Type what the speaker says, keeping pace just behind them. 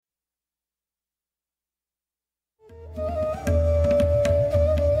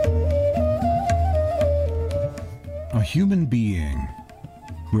A human being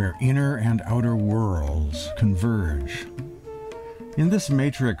where inner and outer worlds converge. In this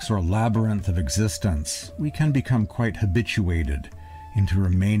matrix or labyrinth of existence, we can become quite habituated into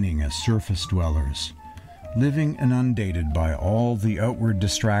remaining as surface dwellers, living inundated by all the outward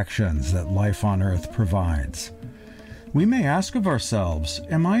distractions that life on earth provides. We may ask of ourselves,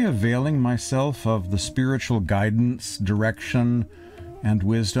 am I availing myself of the spiritual guidance, direction, and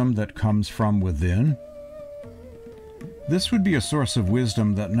wisdom that comes from within? This would be a source of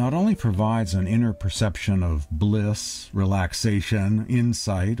wisdom that not only provides an inner perception of bliss, relaxation,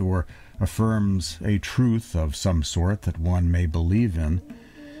 insight, or affirms a truth of some sort that one may believe in,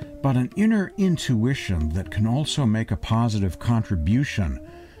 but an inner intuition that can also make a positive contribution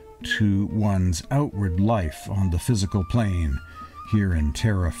to one's outward life on the physical plane here in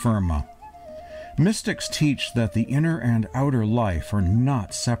terra firma. Mystics teach that the inner and outer life are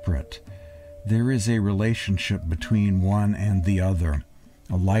not separate. There is a relationship between one and the other.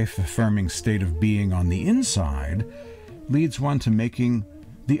 A life-affirming state of being on the inside leads one to making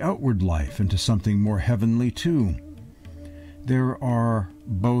the outward life into something more heavenly too. There are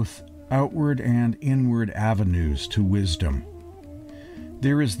both outward and inward avenues to wisdom.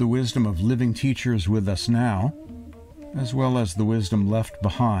 There is the wisdom of living teachers with us now, as well as the wisdom left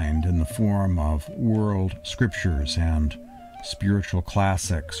behind in the form of world scriptures and spiritual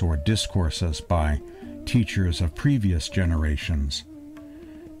classics or discourses by teachers of previous generations.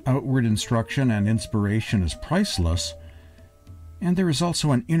 Outward instruction and inspiration is priceless, and there is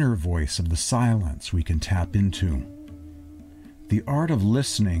also an inner voice of the silence we can tap into. The art of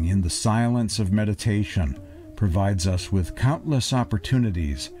listening in the silence of meditation provides us with countless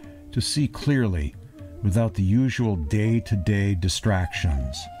opportunities to see clearly without the usual day-to-day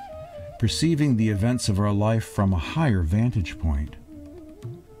distractions, perceiving the events of our life from a higher vantage point.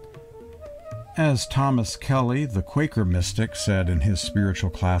 As Thomas Kelly, the Quaker mystic, said in his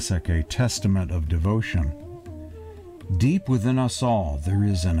spiritual classic, A Testament of Devotion, deep within us all there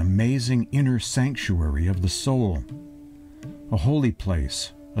is an amazing inner sanctuary of the soul, a holy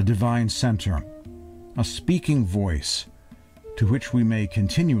place, a divine center, a speaking voice to which we may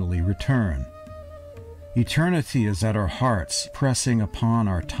continually return. Eternity is at our hearts, pressing upon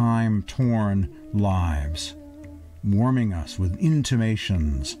our time-torn lives, warming us with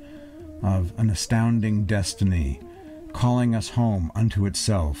intimations of an astounding destiny, calling us home unto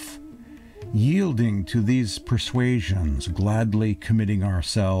itself. Yielding to these persuasions, gladly committing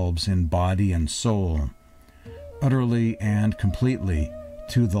ourselves in body and soul, utterly and completely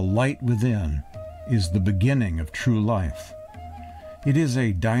to the light within, is the beginning of true life. It is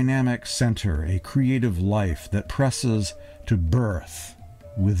a dynamic center, a creative life that presses to birth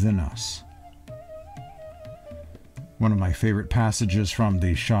within us. One of my favorite passages from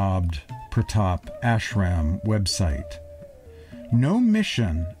the Shabd Pratap Ashram website. No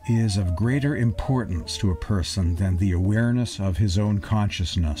mission is of greater importance to a person than the awareness of his own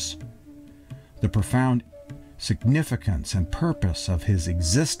consciousness, the profound significance and purpose of his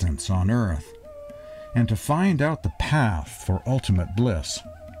existence on earth, and to find out the path for ultimate bliss,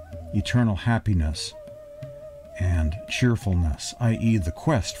 eternal happiness, and cheerfulness, i.e. the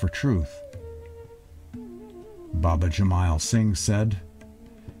quest for truth. Baba Jamal Singh said,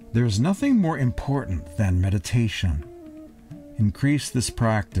 "There's nothing more important than meditation. Increase this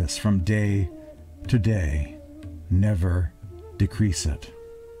practice from day to day, never decrease it."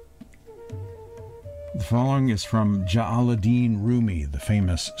 The following is from Jalaluddin Rumi, the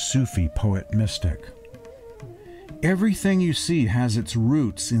famous Sufi poet mystic. Everything you see has its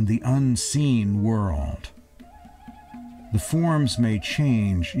roots in the unseen world. The forms may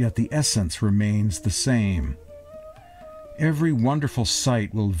change, yet the essence remains the same. Every wonderful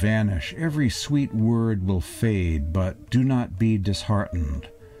sight will vanish, every sweet word will fade, but do not be disheartened.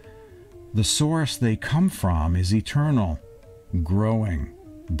 The source they come from is eternal, growing,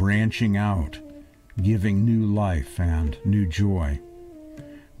 branching out, giving new life and new joy.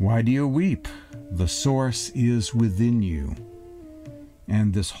 Why do you weep? The source is within you,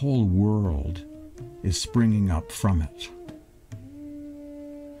 and this whole world is springing up from it.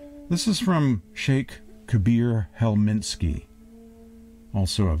 This is from Sheikh Kabir Helminski,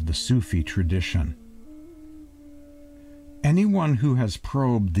 also of the Sufi tradition. Anyone who has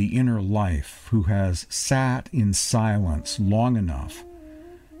probed the inner life, who has sat in silence long enough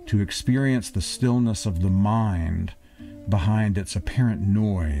to experience the stillness of the mind behind its apparent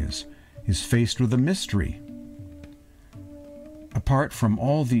noise, is faced with a mystery. Apart from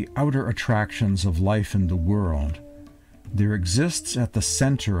all the outer attractions of life in the world, there exists at the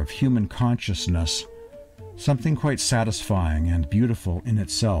center of human consciousness something quite satisfying and beautiful in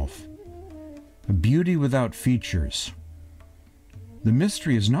itself. a beauty without features. The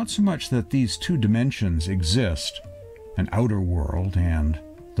mystery is not so much that these two dimensions exist, an outer world and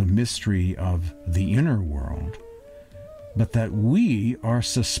the mystery of the inner world, but that we are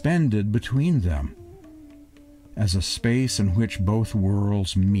suspended between them as a space in which both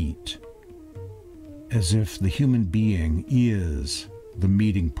worlds meet, as if the human being is the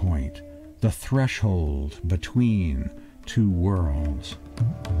meeting point, the threshold between two worlds.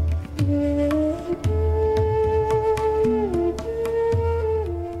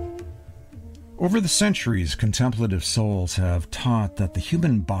 Over the centuries, contemplative souls have taught that the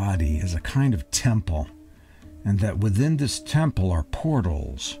human body is a kind of temple, and that within this temple are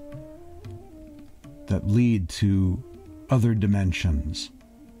portals that lead to other dimensions,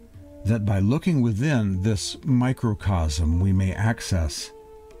 that by looking within this microcosm we may access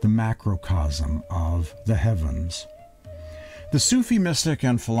the macrocosm of the heavens. The Sufi mystic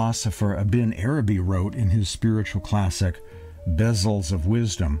and philosopher Ibn Arabi wrote in his spiritual classic, Bezels of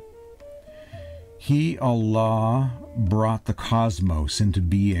Wisdom, He, Allah, brought the cosmos into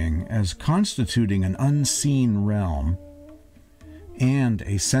being as constituting an unseen realm and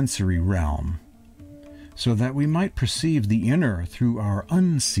a sensory realm, so that we might perceive the inner through our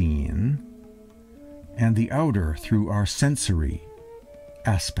unseen and the outer through our sensory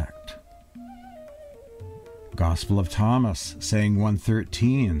aspect. Gospel of Thomas, saying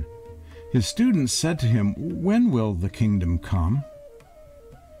 113, his students said to him, "When will the kingdom come?"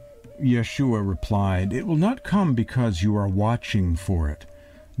 Yeshua replied, "It will not come because you are watching for it.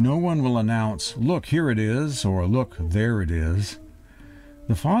 No one will announce, 'Look, here it is,' or 'Look, there it is.'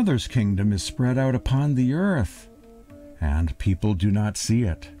 The Father's kingdom is spread out upon the earth, and people do not see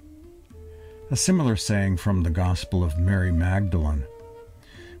it." A similar saying from the Gospel of Mary Magdalene.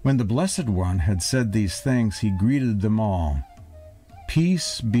 When the Blessed One had said these things, he greeted them all.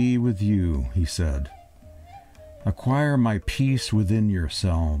 "Peace be with you," he said. "Acquire my peace within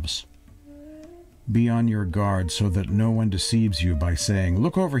yourselves. Be on your guard so that no one deceives you by saying,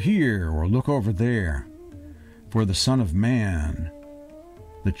 'Look over here,' or 'Look over there.' For the Son of Man,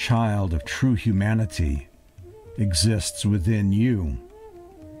 the child of true humanity, exists within you.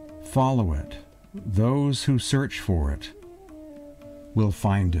 Follow it. Those who search for it will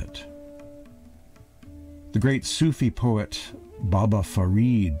find it." The great Sufi poet Baba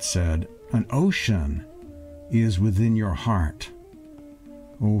Farid said, "An ocean is within your heart.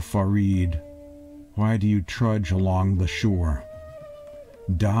 O Farid, why do you trudge along the shore?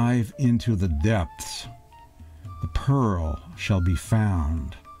 Dive into the depths. The pearl shall be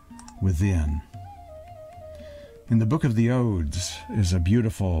found within." In the Book of the Odes is a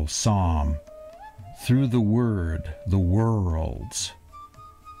beautiful psalm. Through the word, the worlds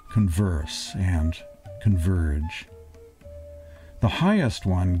converse and converge. The highest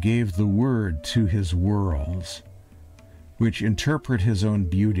one gave the word to his worlds, which interpret his own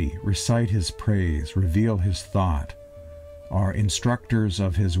beauty, recite his praise, reveal his thought, are instructors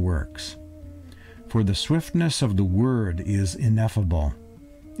of his works. For the swiftness of the word is ineffable.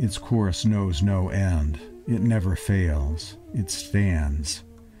 Its course knows no end. It never fails. It stands.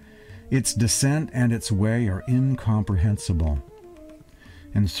 Its descent and its way are incomprehensible.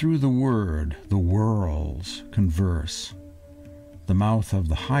 And through the word, the worlds converse. The mouth of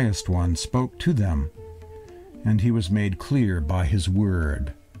the highest one spoke to them, and he was made clear by his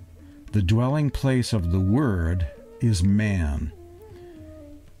word. The dwelling place of the word is man,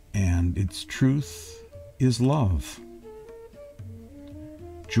 and its truth is love.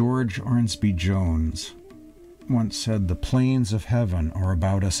 George Arnsby Jones once said, "The plains of heaven are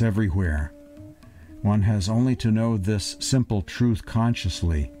about us everywhere. One has only to know this simple truth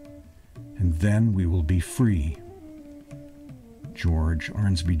consciously, and then we will be free." George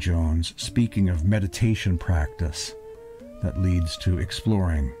Arnsby Jones, speaking of meditation practice that leads to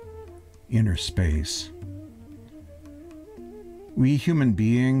exploring inner space. We human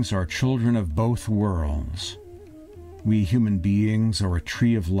beings are children of both worlds. We human beings are a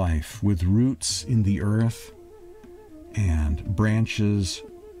tree of life with roots in the earth and branches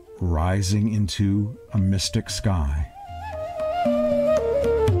rising into a mystic sky.